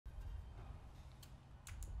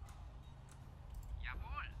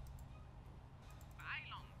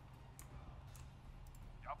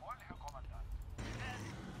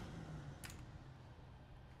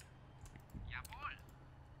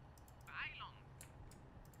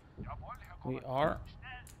We are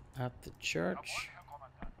at the church.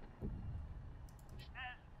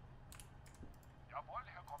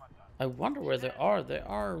 I wonder where they are. They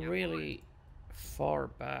are really far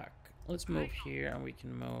back. Let's move here and we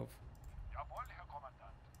can move.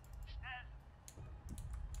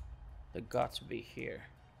 They got to be here.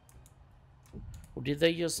 Or did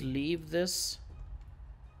they just leave this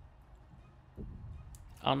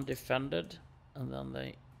undefended and then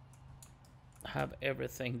they have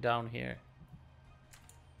everything down here?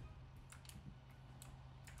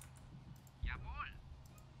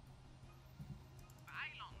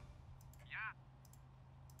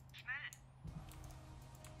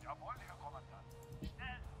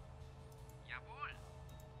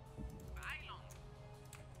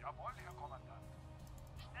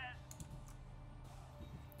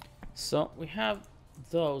 So we have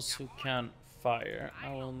those who can fire.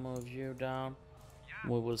 I will move you down.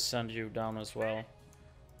 We will send you down as well.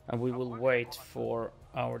 And we will wait for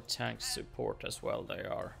our tank support as well. They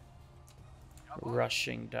are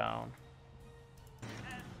rushing down.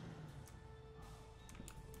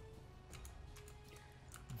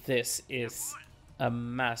 This is a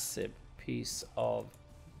massive piece of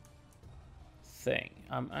thing.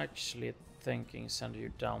 I'm actually thinking send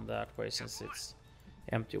you down that way since it's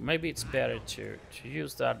empty. Maybe it's better to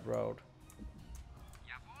use that road.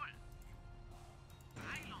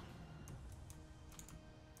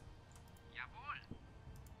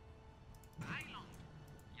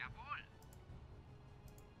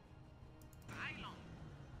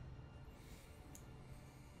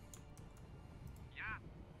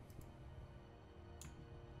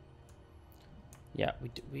 Yeah,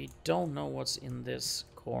 we don't know what's in this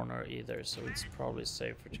corner either, so it's probably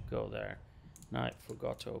safer to go there. Now I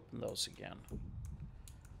forgot to open those again.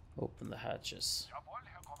 Open the hatches.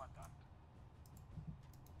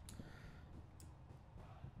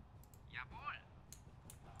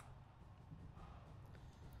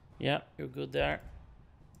 Yeah, you're good there.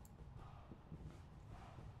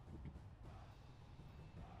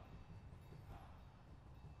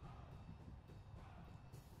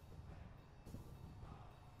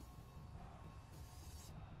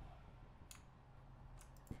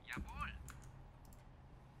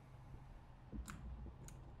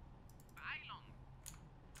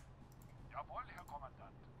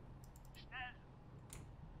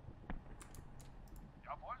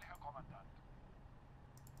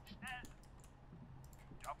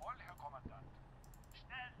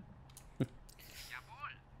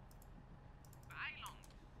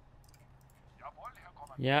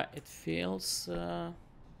 Yeah, it feels a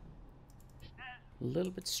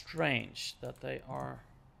little bit strange that they are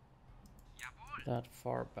that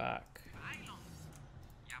far back.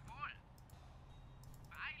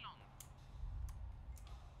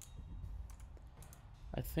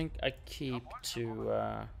 I think I keep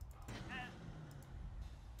to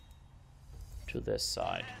this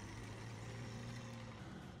side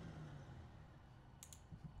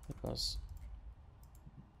because,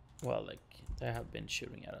 well, like they have been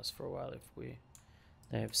shooting at us for a while if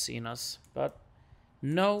they have seen us, but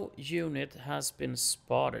no unit has been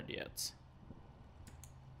spotted yet.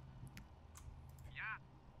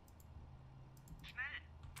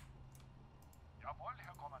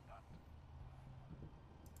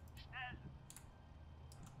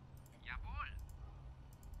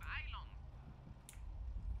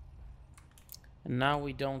 And now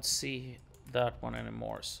we don't see that one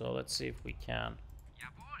anymore, so let's see if we can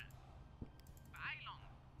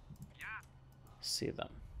see them.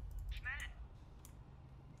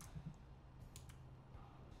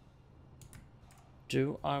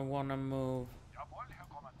 Do I want to move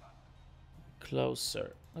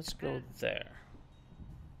closer? Let's go there.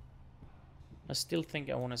 I still think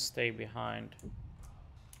I want to stay behind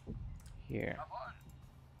here.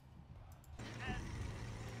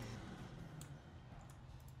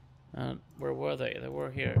 And where were they? They were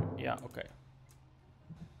here. Yeah, okay.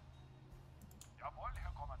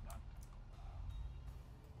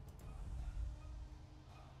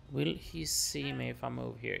 Will he see me if I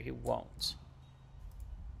move here? He won't.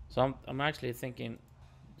 So I'm actually thinking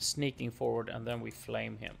sneaking forward and then we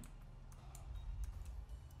flame him.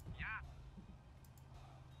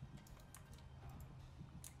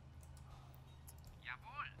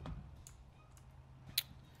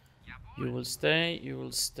 You will stay, you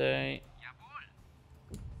will stay.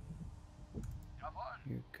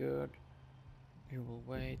 You're good. You will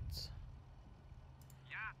wait.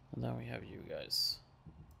 And then we have you guys.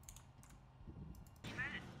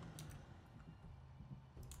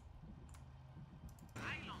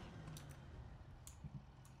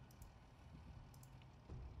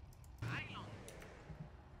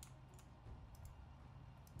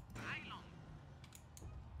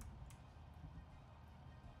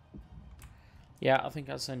 Yeah, I think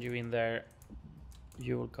I'll send you in there.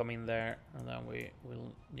 You will come in there, and then we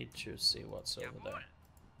will need to see what's over there.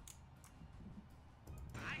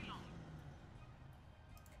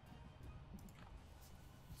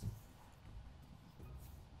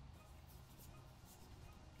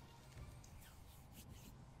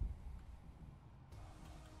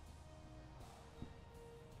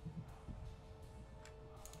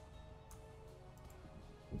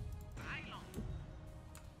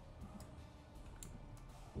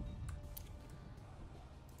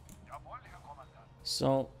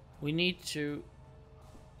 So we need to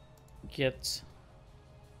get.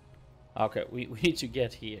 Okay, we need to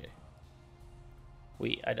get here.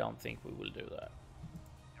 I don't think we will do that.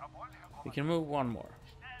 We can move one more.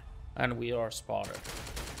 And we are spotted.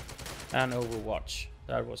 And Overwatch.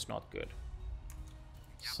 That was not good.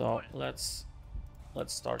 So let's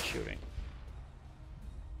start shooting.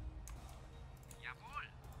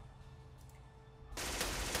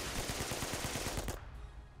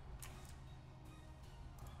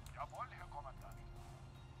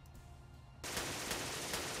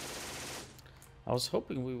 I was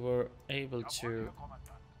hoping we were able to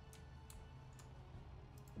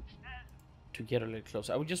get a little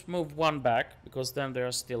closer. I will just move one back because then they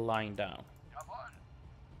are still lying down.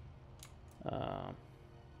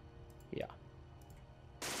 Yeah.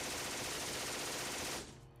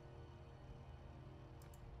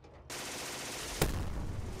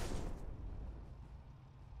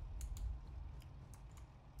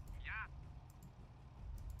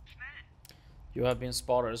 You have been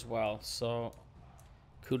spotted as well, so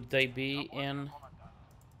could they be in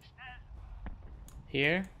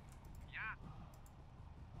here?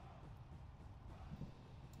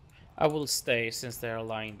 I will stay since they are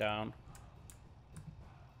lying down.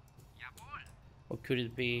 Or could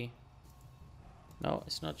it be? No,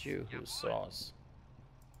 it's not you who saw us.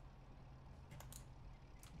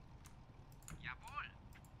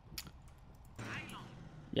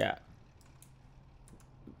 Yeah.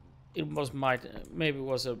 It was maybe it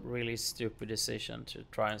was a really stupid decision to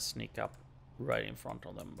try and sneak up right in front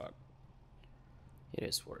of them, but it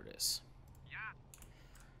is what it is.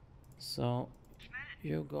 So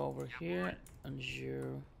you go over here and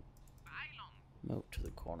you move to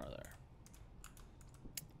the corner there.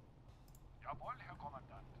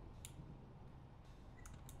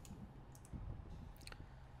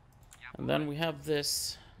 And then we have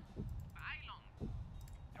this.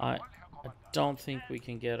 I don't think we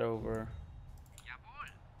can get over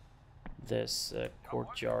this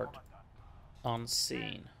courtyard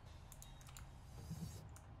unseen.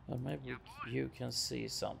 But maybe you can see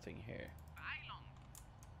something here.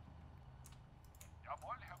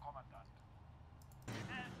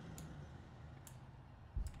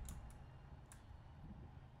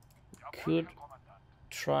 Could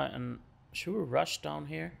try and... Should we rush down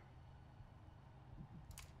here?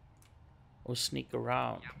 Or sneak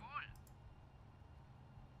around?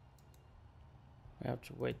 We have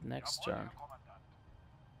to wait next turn.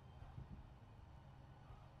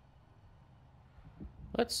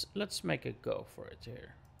 Let's make a go for it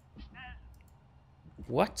here.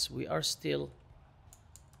 What? We are still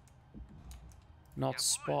not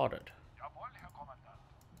spotted.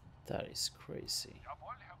 That is crazy.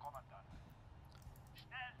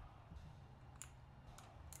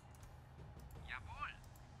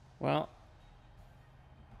 Well,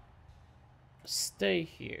 stay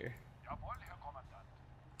here.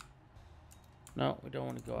 No, we don't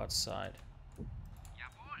want to go outside.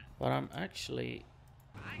 But I'm actually...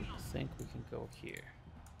 I think we can go here.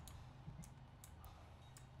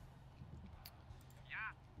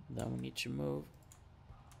 Then we need to move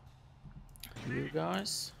you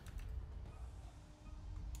guys.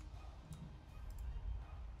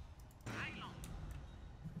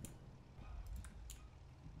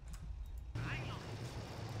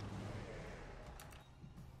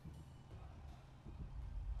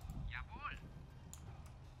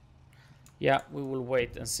 Yeah, we will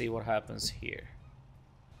wait and see what happens here.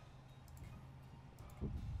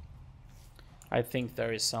 I think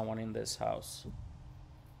there is someone in this house.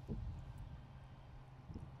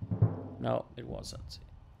 No, it wasn't.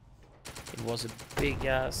 It was a big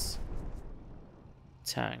ass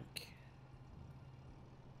tank.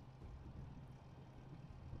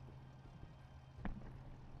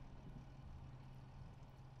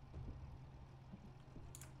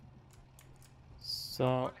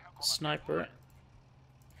 So, sniper.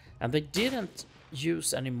 And they didn't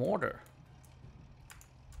use any mortar.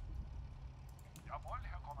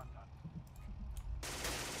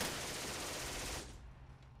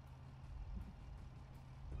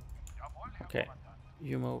 Okay,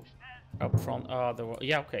 you move up front.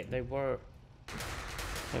 Yeah, okay, they were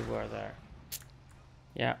They were there.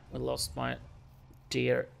 Yeah, we lost my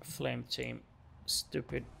dear flame team.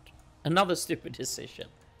 Stupid. Another stupid decision.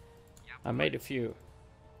 I made a few.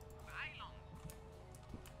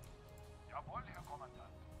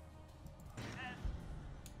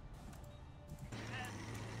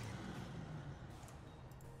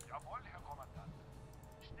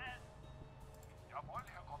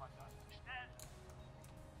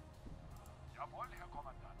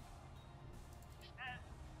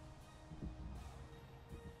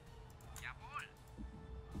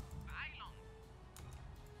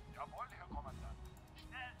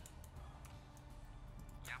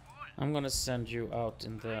 I'm gonna send you out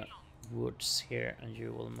in the woods here, and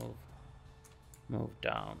you will move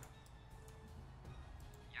down.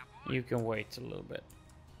 You can wait a little bit,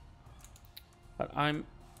 but I'm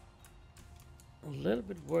a little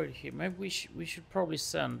bit worried here. Maybe we should probably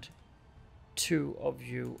send 2 of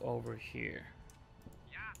you over here.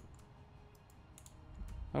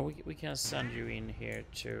 Or we can send you in here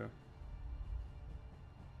too.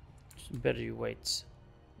 Better you wait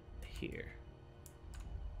here.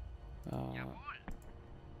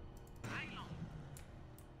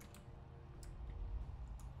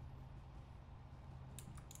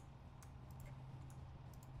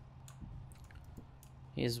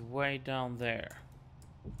 He's way down there.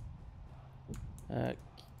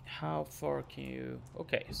 How far can you?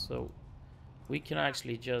 Okay, so we can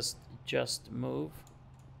actually just move.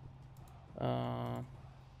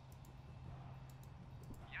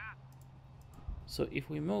 So if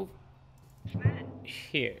we move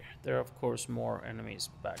here, there are of course more enemies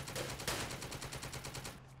back there.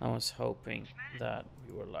 I was hoping that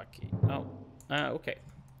we were lucky. No, okay.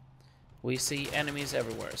 We see enemies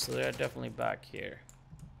everywhere, so they're definitely back here.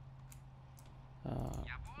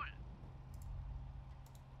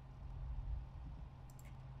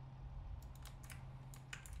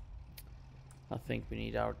 I think we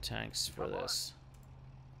need our tanks for this.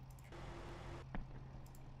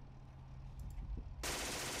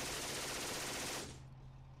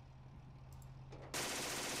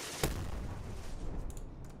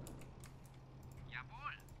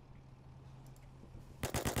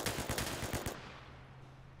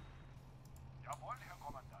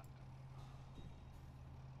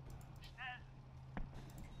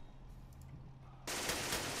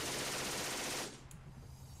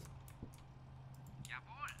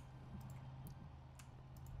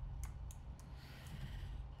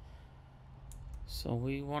 So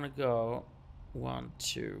we want to go 1,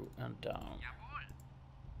 2, and down.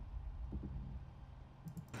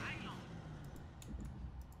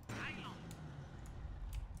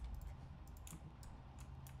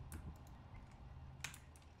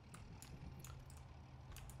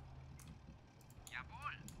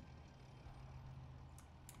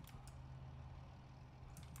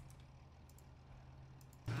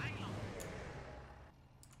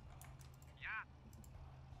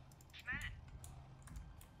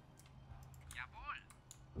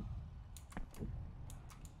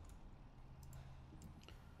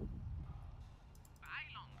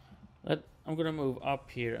 I'm gonna move up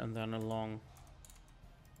here and then along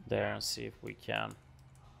there and see if we can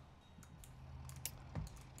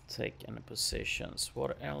take any positions.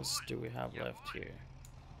 What else do we have left here?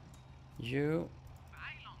 You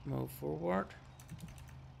move forward.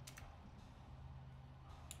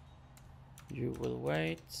 You will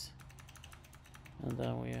wait. And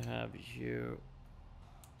then we have you.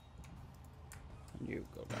 And you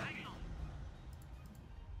go back.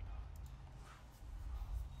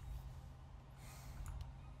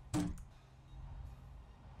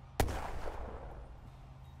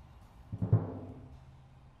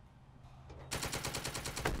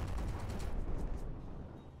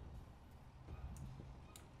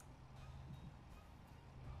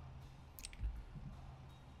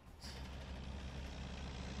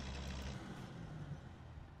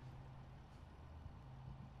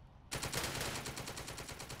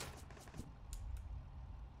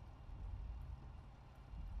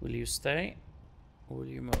 Will you stay or will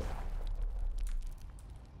you move?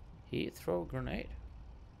 He throw a grenade.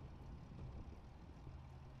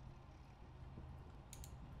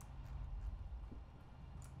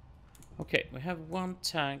 Okay, we have 1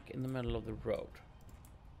 tank in the middle of the road.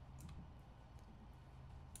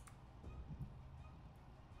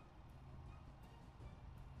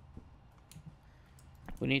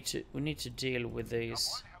 We need to deal with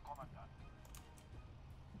these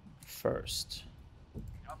first.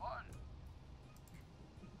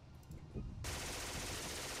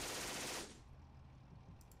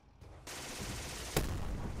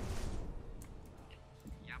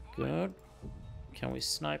 Good. Can we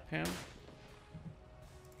snipe him?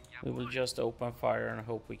 We will just open fire and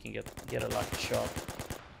hope we can get a lucky shot.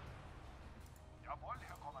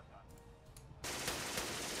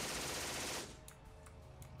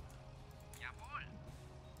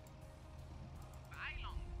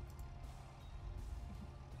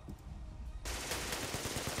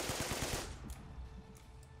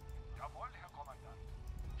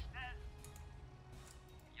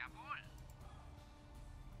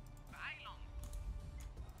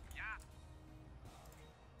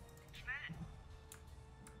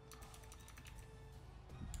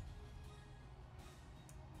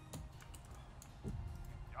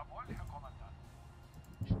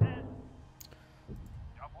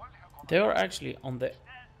 They are actually on the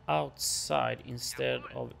outside instead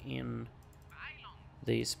of in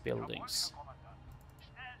these buildings.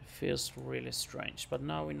 It feels really strange, but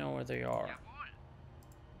now we know where they are.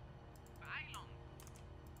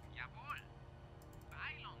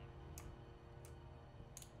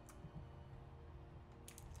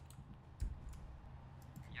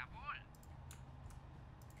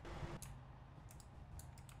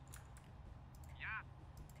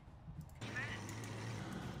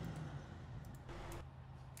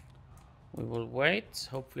 We will wait.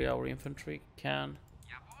 Hopefully our infantry can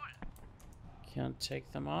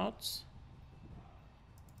take them out.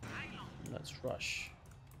 Let's rush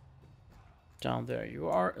down there. You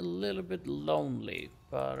are a little bit lonely,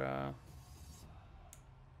 but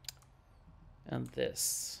and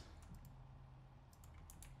this.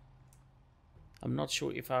 I'm not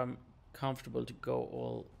sure if I'm comfortable to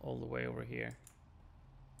go all the way over here.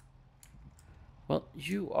 Well,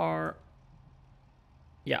 you are.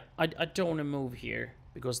 Yeah, I don't want to move here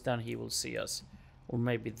because then he will see us, or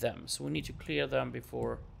maybe them. So we need to clear them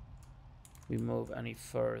before we move any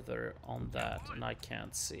further on that. And I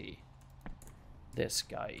can't see this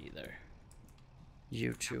guy either.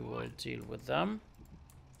 You two will deal with them.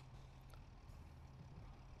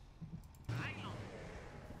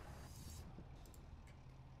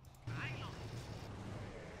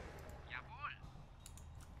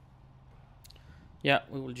 Yeah,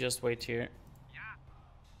 we will just wait here.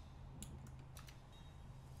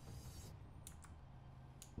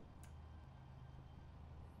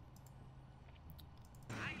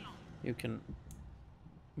 You can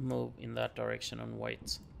move in that direction and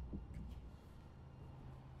wait.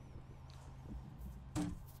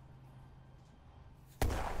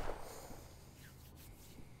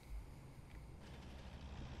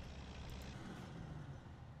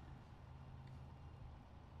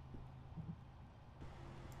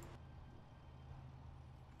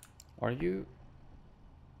 Are you...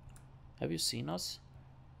 Have you seen us?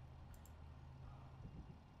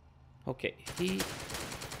 Okay, he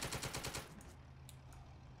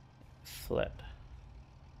fled.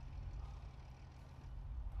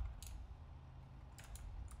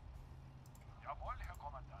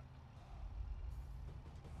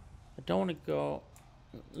 I don't want to go.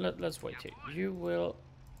 Let's wait here. You will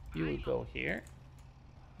go here,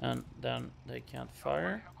 and then they can't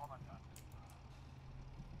fire.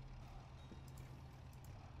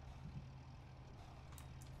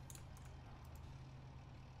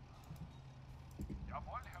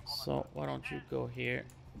 So why don't you go here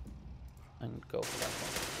and go for that one.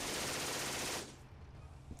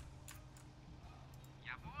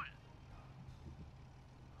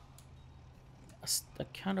 I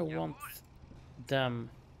kind of want them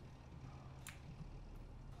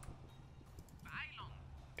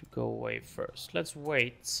to go away first. Let's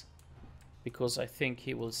wait, because I think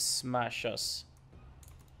he will smash us.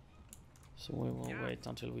 So we will wait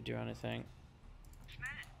until we do anything.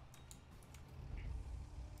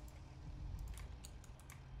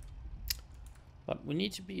 But we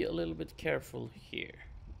need to be a little bit careful here.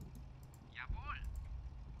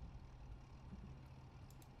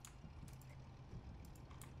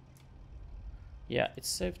 Yeah, it's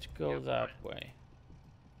safe to go that way.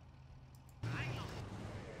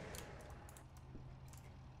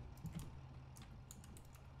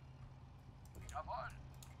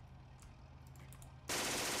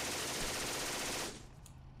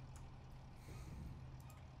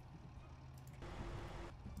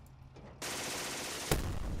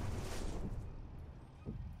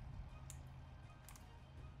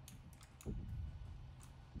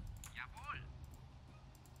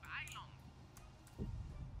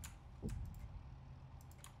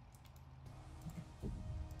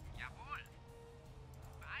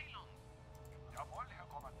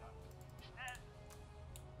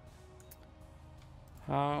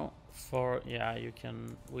 How far? Yeah, you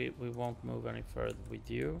can. We won't move any further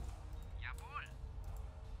with you.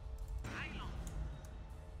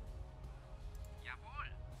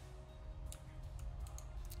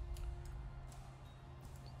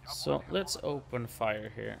 So let's open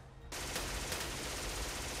fire here.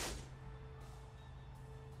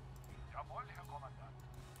 Jawohl, Herr Kommandant.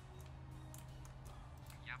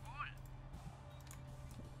 Jawohl.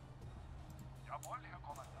 Jawohl, Herr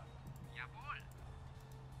Kommandant. Jawohl.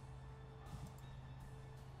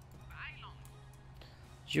 Beeilung.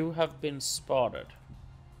 You have been spotted.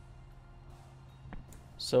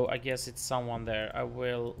 So I guess it's someone there. I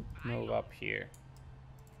will move up here.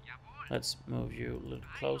 Let's move you a little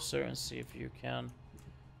closer and see if you can.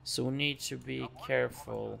 So we need to be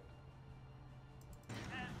careful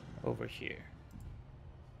over here.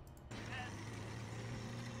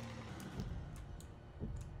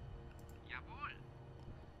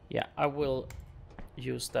 Yeah, I will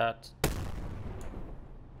use that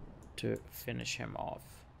to finish him off.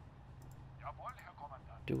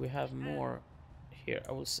 Do we have more here?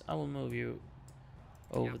 I will move you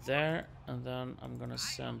over there, and then I'm gonna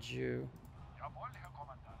send you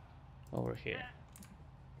over here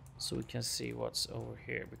so we can see what's over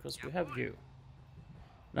here, because we have you.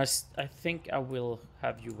 And I think I will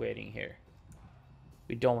have you waiting here.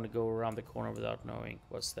 We don't want to go around the corner without knowing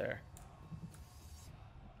what's there.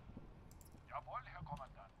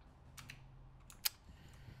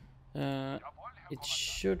 It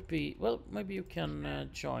should be, well, maybe you can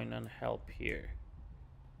join and help here.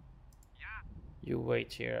 You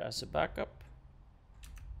wait here as a backup.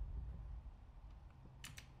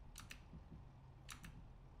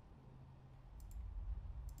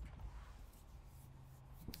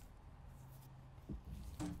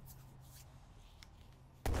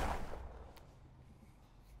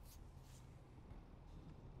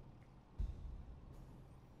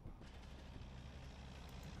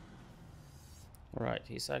 Right,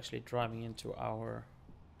 he's actually driving into our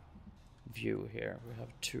view here. We have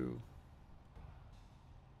two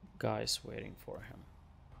guys waiting for him.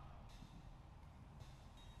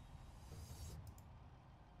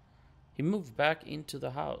 He moved back into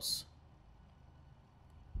the house.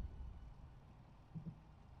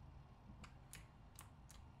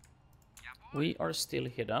 We are still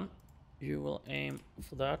hidden. You will aim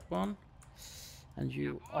for that one. And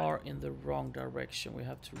you are in the wrong direction. We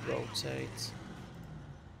have to rotate.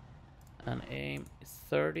 And aim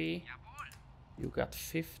 30. You got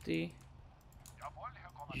 50.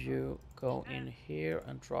 You go in here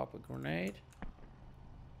and drop a grenade.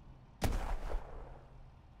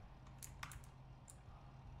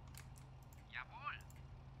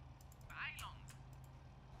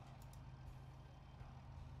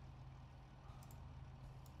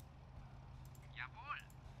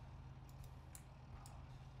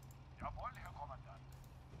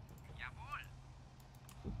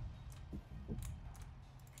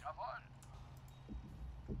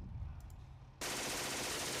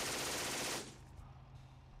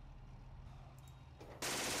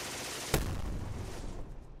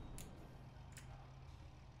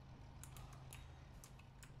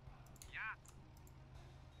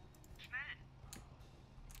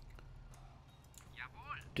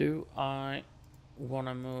 Do I want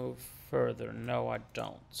to move further? No, I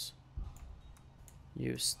don't.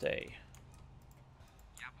 You stay.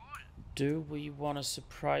 Do we want to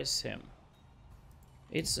surprise him?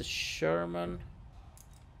 It's a Sherman.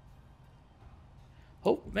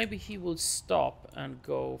 Hope maybe he will stop and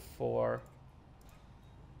go for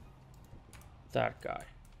that guy.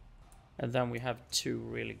 And then we have two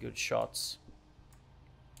really good shots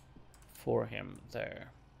for him there.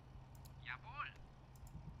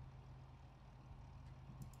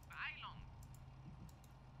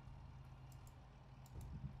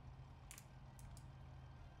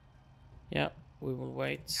 Yeah, we will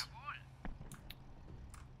wait.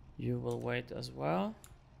 You will wait as well.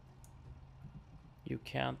 You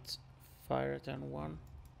can't fire at anyone.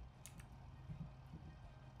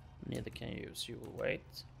 Neither can you, so you will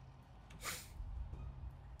wait.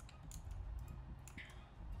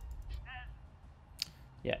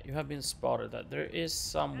 Yeah, you have been spotted that there is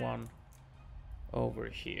someone over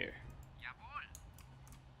here.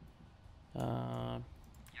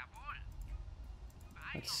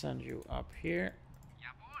 Let's send you up here.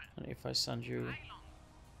 And if I send you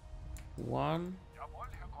one,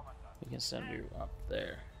 we can send you up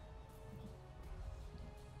there.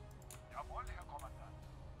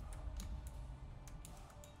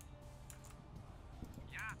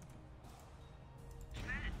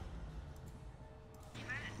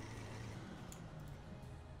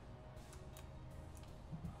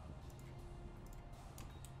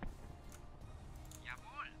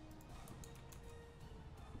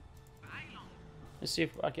 Let's see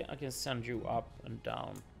if I can send you up and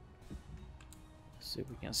down. See if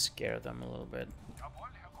we can scare them a little bit.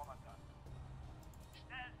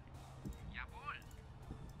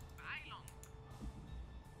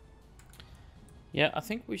 Yeah, I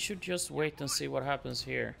think we should just wait and see what happens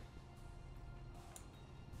here.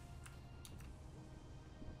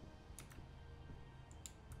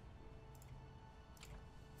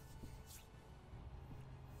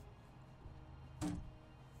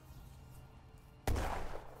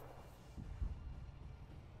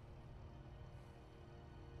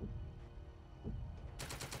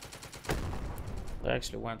 They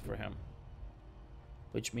actually went for him,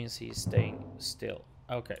 which means he's staying still.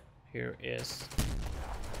 Okay, here is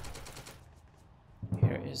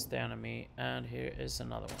the enemy, and here is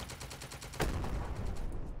another one.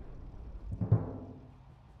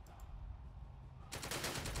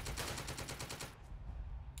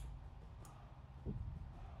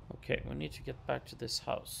 Okay, we need to get back to this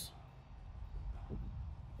house.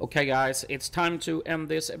 Okay guys, it's time to end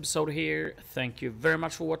this episode here. Thank you very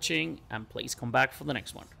much for watching, and please come back for the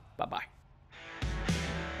next one. Bye bye.